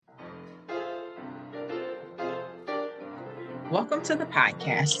Welcome to the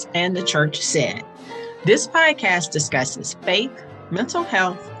podcast and the Church Said. This podcast discusses faith, mental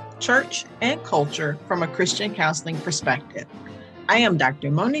health, church, and culture from a Christian counseling perspective. I am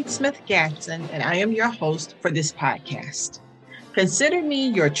Dr. Monique Smith-Gatson, and I am your host for this podcast. Consider me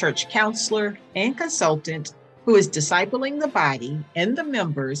your church counselor and consultant who is discipling the body and the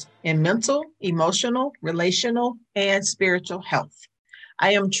members in mental, emotional, relational, and spiritual health.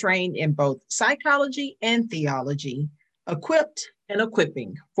 I am trained in both psychology and theology, equipped and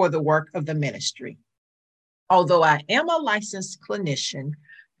equipping for the work of the ministry. Although I am a licensed clinician,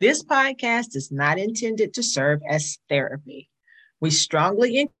 this podcast is not intended to serve as therapy. We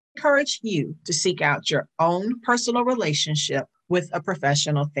strongly encourage you to seek out your own personal relationship with a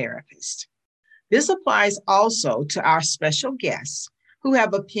professional therapist. This applies also to our special guests who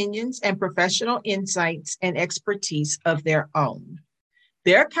have opinions and professional insights and expertise of their own.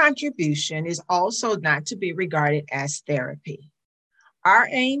 Their contribution is also not to be regarded as therapy. Our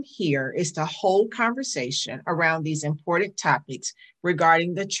aim here is to hold conversation around these important topics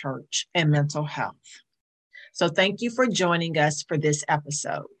regarding the church and mental health. So thank you for joining us for this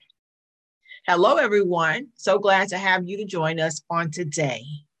episode. Hello, everyone. So glad to have you to join us on today.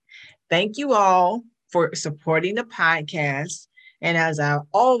 Thank you all for supporting the podcast. And as I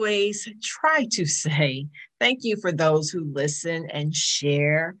always try to say, thank you for those who listen and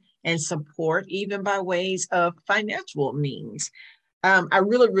share and support, even by ways of financial means. I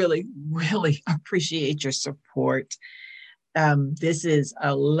really appreciate your support. This is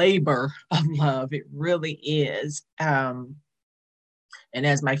a labor of love. It really is. And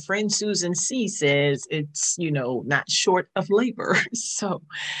as my friend Susan C. says, it's, not short of labor. So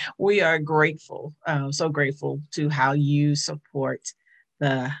we are grateful, so grateful to how you support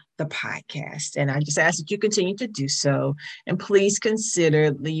the podcast. And I just ask that you continue to do so. And please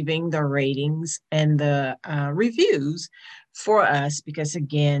consider leaving the ratings and the reviews for us, because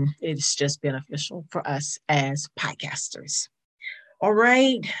again, it's just beneficial for us as podcasters. All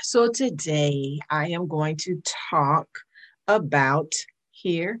right. So today I am going to talk about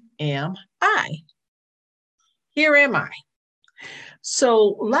Here Am I. Here am I.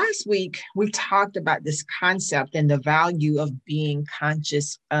 So last week, we talked about this concept and the value of being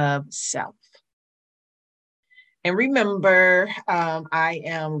conscious of self. And remember, I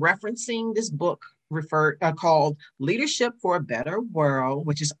am referencing this book called Leadership for a Better World,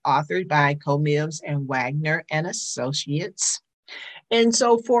 which is authored by Komims and Wagner and Associates. And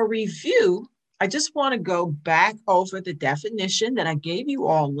so for review, I just want to go back over the definition that I gave you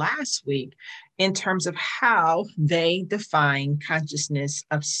all last week in terms of how they define consciousness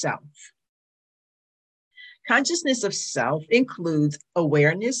of self. Consciousness of self includes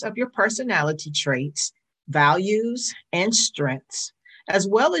awareness of your personality traits, values, and strengths, as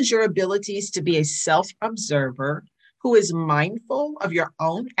well as your abilities to be a self-observer who is mindful of your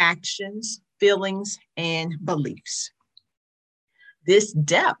own actions, feelings, and beliefs. This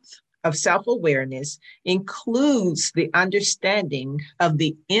depth of self-awareness includes the understanding of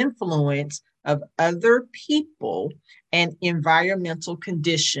the influence of other people and environmental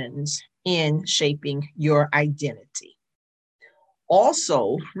conditions in shaping your identity.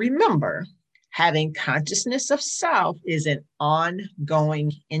 Also, remember, having consciousness of self is an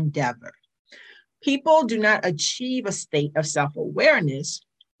ongoing endeavor. People do not achieve a state of self-awareness.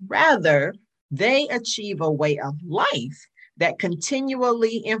 Rather, they achieve a way of life that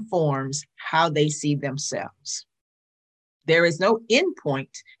continually informs how they see themselves. There is no endpoint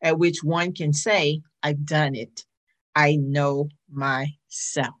at which one can say, I've done it. I know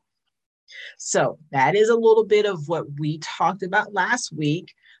myself. So that is a little bit of what we talked about last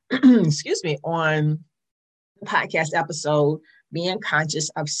week, on the podcast episode, Being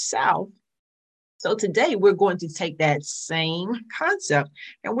Conscious of Self. So today we're going to take that same concept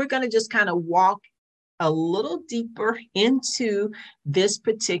and we're going to just kind of walk a little deeper into this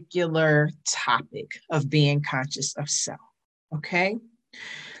particular topic of being conscious of self. Okay.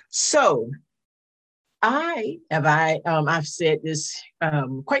 So I've said this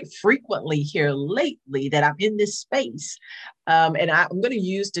quite frequently here lately that I'm in this space. And I'm going to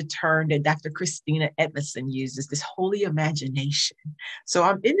use the term that Dr. Christina Edmondson uses, this holy imagination. So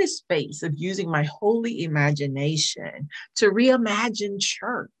I'm in this space of using my holy imagination to reimagine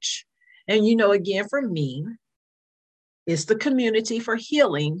church. And, again, for me, it's the community for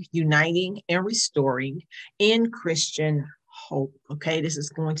healing, uniting, and restoring in Christian hope. Okay, this is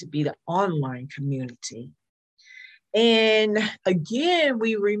going to be the online community. And again,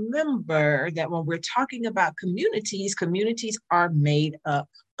 we remember that when we're talking about communities, communities are made up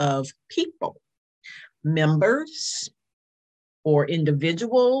of people, members, or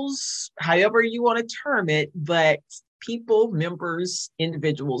individuals, however you want to term it, but people, members,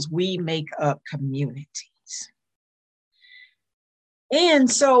 individuals, we make up communities.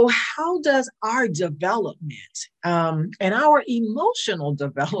 And so how does our development and our emotional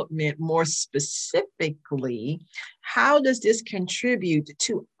development, more specifically, how does this contribute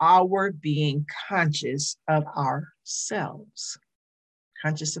to our being conscious of ourselves,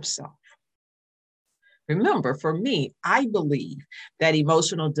 conscious of self? Remember, for me, I believe that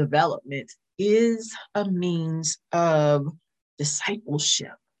emotional development is a means of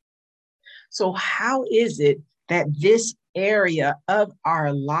discipleship. So how is it that this area of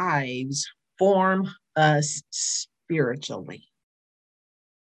our lives form us spiritually?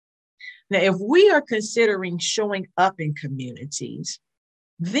 Now, if we are considering showing up in communities,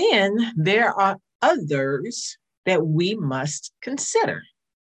 then there are others that we must consider.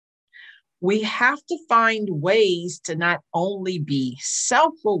 We have to find ways to not only be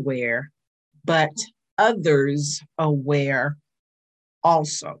self-aware, but others aware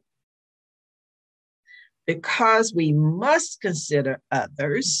also. Because we must consider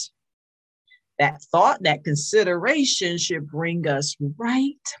others, that thought, that consideration should bring us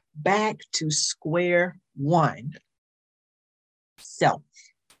right back to square one. Self.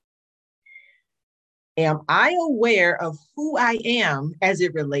 Am I aware of who I am as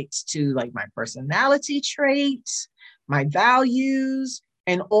it relates to like my personality traits, my values,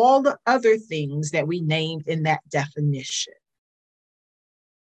 and all the other things that we named in that definition?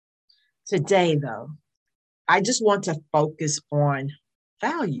 Today, though, I just want to focus on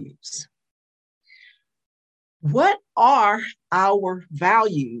values. What are our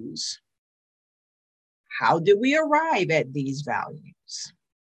values? How did we arrive at these values?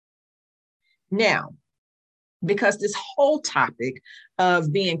 Now, because this whole topic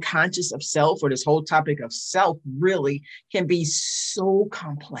of being conscious of self, or this whole topic of self, really can be so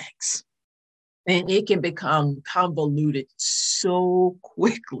complex and it can become convoluted so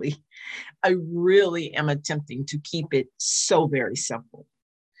quickly. I really am attempting to keep it so very simple.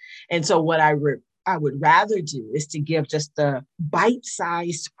 And so what I would rather do is to give just a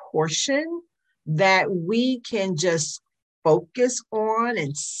bite-sized portion that we can just focus on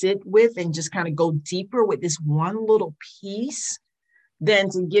and sit with and just kind of go deeper with this one little piece than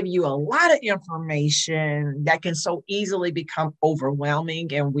to give you a lot of information that can so easily become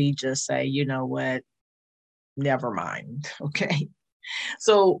overwhelming and we just say, you know what, never mind, okay?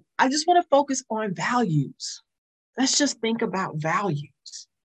 So I just want to focus on values. Let's just think about values.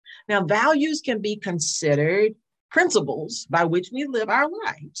 Now, values can be considered principles by which we live our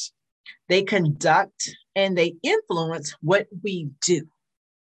lives. They conduct and they influence what we do.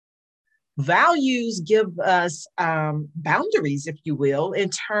 Values give us boundaries, if you will, in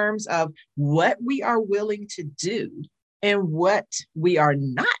terms of what we are willing to do and what we are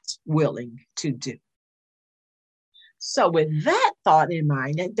not willing to do. So with that thought in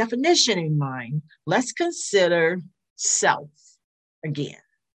mind, that definition in mind, let's consider self again.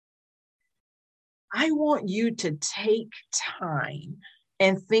 I want you to take time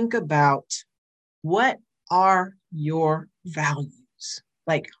and think about what are your values?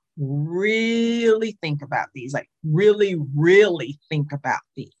 Like really think about these, like really, really think about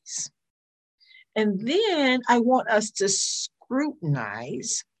these. And then I want us to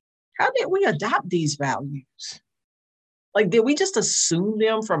scrutinize, how did we adopt these values? Like, did we just assume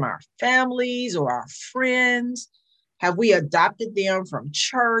them from our families or our friends? Have we adopted them from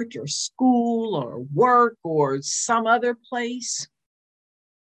church or school or work or some other place?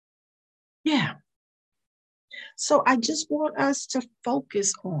 Yeah. So I just want us to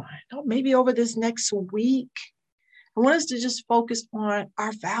focus on, maybe over this next week, I want us to just focus on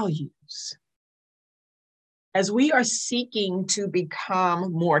our values. As we are seeking to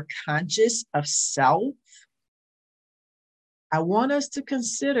become more conscious of self, I want us to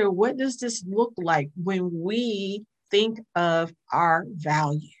consider, what does this look like when we think of our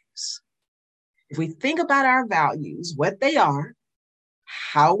values? If we think about our values, what they are,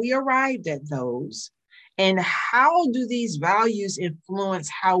 how we arrived at those, and how do these values influence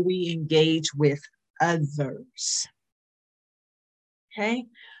how we engage with others? Okay,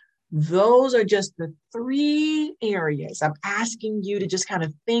 those are just the 3 areas I'm asking you to just kind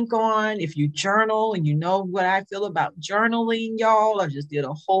of think on. If you journal, and you know what I feel about journaling, y'all, I just did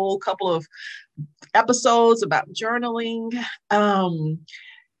a whole couple of episodes about journaling.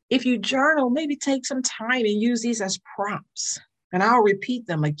 If you journal, maybe take some time and use these as prompts. And I'll repeat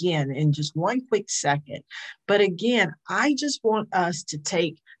them again in just one quick second. But again, I just want us to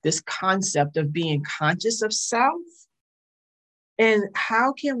take this concept of being conscious of self, and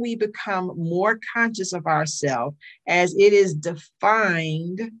how can we become more conscious of ourselves as it is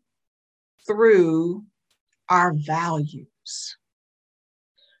defined through our values.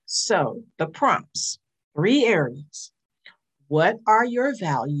 So the prompts, 3 areas. What are your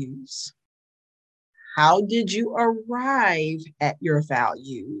values? How did you arrive at your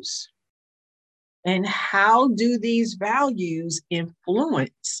values? And how do these values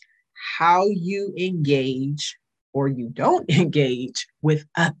influence how you engage or you don't engage with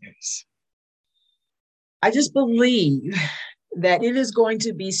others? I just believe that it is going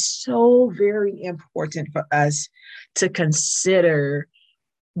to be so very important for us to consider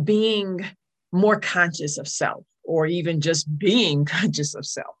being more conscious of self, or even just being conscious of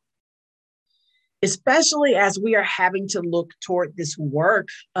self, especially as we are having to look toward this work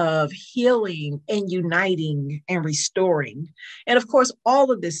of healing and uniting and restoring. And of course,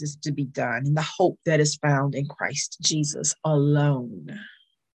 all of this is to be done in the hope that is found in Christ Jesus alone.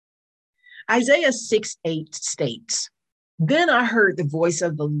 Isaiah 6:8 states, "Then I heard the voice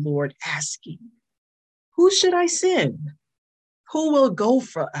of the Lord asking, who should I send? Who will go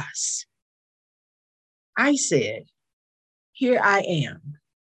for us? I said, here I am,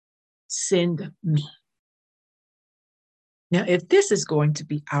 send me." Now, if this is going to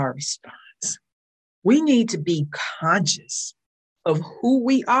be our response, we need to be conscious of who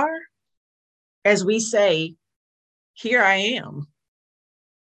we are as we say, here I am.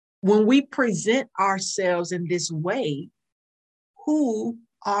 When we present ourselves in this way, who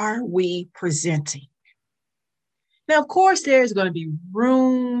are we presenting? Now, of course, there's going to be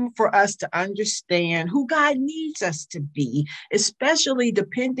room for us to understand who God needs us to be, especially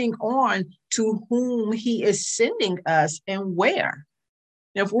depending on to whom he is sending us and where.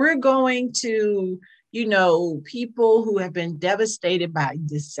 Now, if we're going to, people who have been devastated by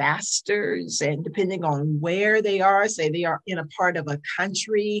disasters, and depending on where they are, say they are in a part of a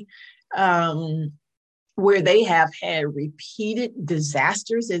country, where they have had repeated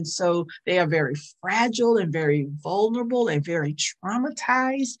disasters. And so they are very fragile and very vulnerable and very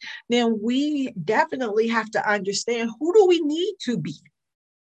traumatized. Then we definitely have to understand, who do we need to be?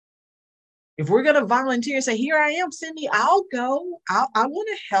 If we're going to volunteer and say, here I am, Cindy, I'll go. I want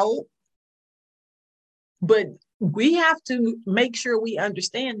to help. But we have to make sure we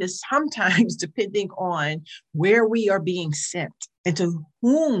understand this sometimes, depending on where we are being sent and to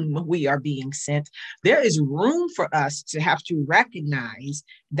whom we are being sent, there is room for us to have to recognize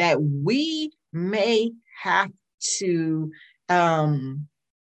that we may have to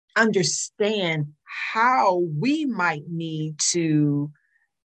understand how we might need to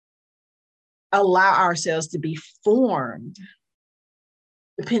allow ourselves to be formed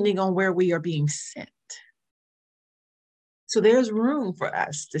depending on where we are being sent. So there's room for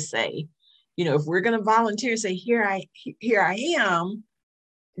us to say, if we're going to volunteer, say, here I am,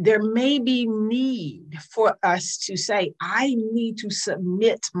 there may be need for us to say, I need to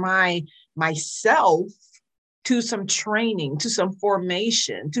submit myself to some training, to some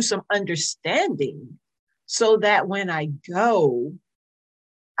formation, to some understanding, so that when I go,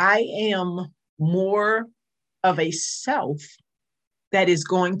 I am more of a self that is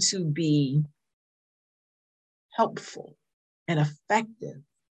going to be helpful and effective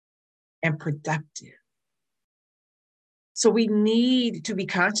and productive. So we need to be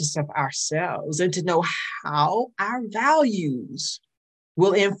conscious of ourselves and to know how our values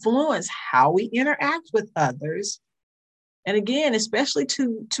will influence how we interact with others. And again, especially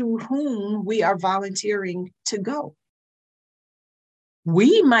to whom we are volunteering to go.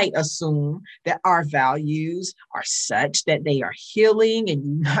 We might assume that our values are such that they are healing and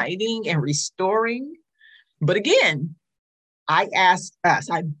uniting and restoring. But again, I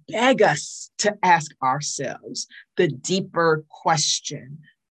beg us to ask ourselves the deeper question: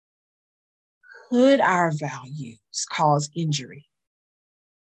 could our values cause injury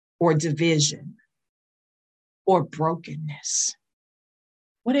or division or brokenness?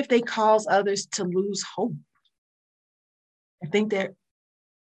 What if they cause others to lose hope? I think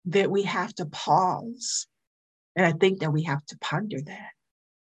that we have to pause, and I think that we have to ponder that.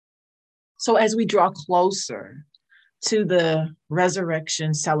 So as we draw closer to the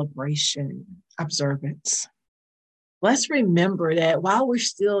resurrection celebration observance, let's remember that while we're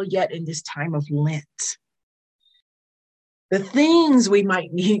still yet in this time of Lent, the things we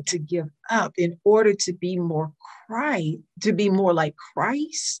might need to give up in order to be more like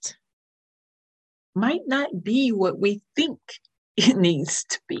Christ, might not be what we think it needs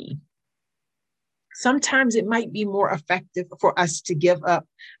to be. Sometimes it might be more effective for us to give up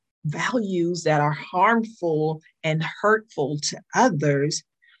values that are harmful and hurtful to others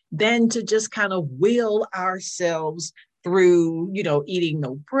than to just kind of will ourselves through, eating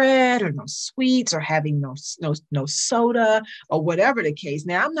no bread or no sweets or having no soda or whatever the case.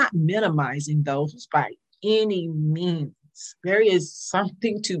 Now, I'm not minimizing those by any means. There is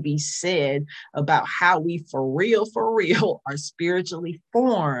something to be said about how we for real, are spiritually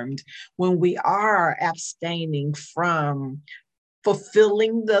formed when we are abstaining from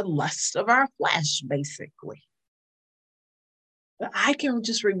fulfilling the lust of our flesh, basically. But I can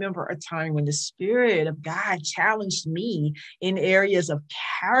just remember a time when the Spirit of God challenged me in areas of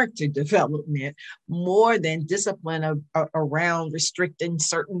character development more than discipline around restricting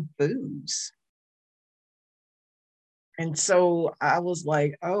certain foods. And so I was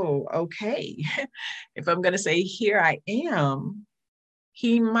like, oh, okay. If I'm going to say, here I am,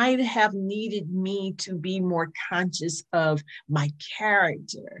 he might have needed me to be more conscious of my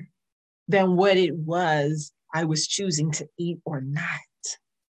character than what it was I was choosing to eat or not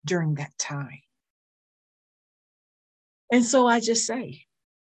during that time. And so I just say,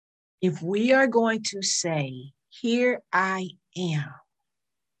 if we are going to say, here I am,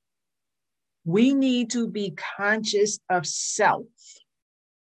 we need to be conscious of self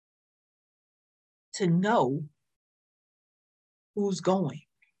to know who's going.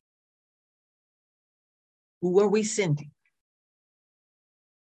 Who are we sending?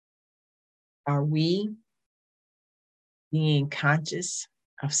 Are we being conscious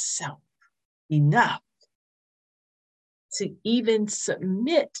of self enough to even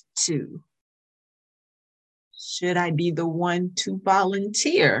submit to, should I be the one to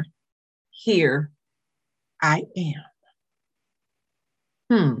volunteer? Here I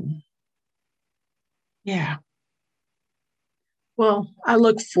am. Yeah. Well, I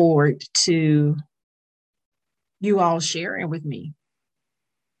look forward to you all sharing with me.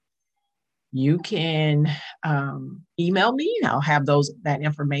 You can email me. I'll have that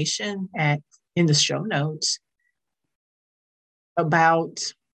information in the show notes about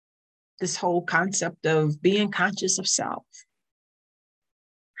this whole concept of being conscious of self.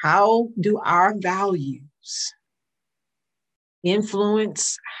 How do our values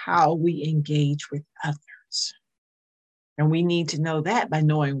influence how we engage with others? And we need to know that by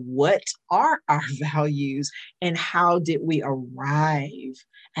knowing what are our values and how did we arrive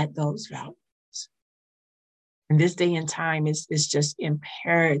at those values. In this day and time, it's just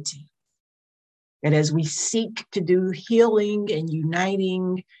imperative that as we seek to do healing and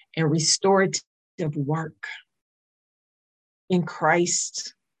uniting and restorative work in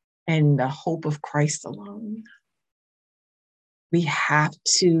Christ and the hope of Christ alone, we have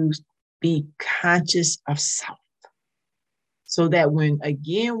to be conscious of self. So that when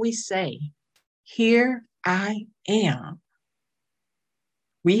again we say, here I am,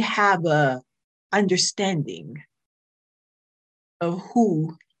 we have a understanding of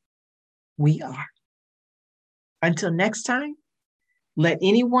who we are. Until next time, let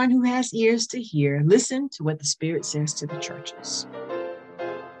anyone who has ears to hear listen to what the Spirit says to the churches.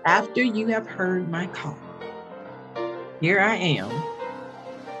 After you have heard my call, here I am,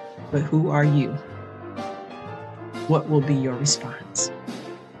 but who are you? What will be your response?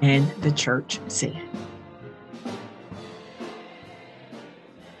 And the church said.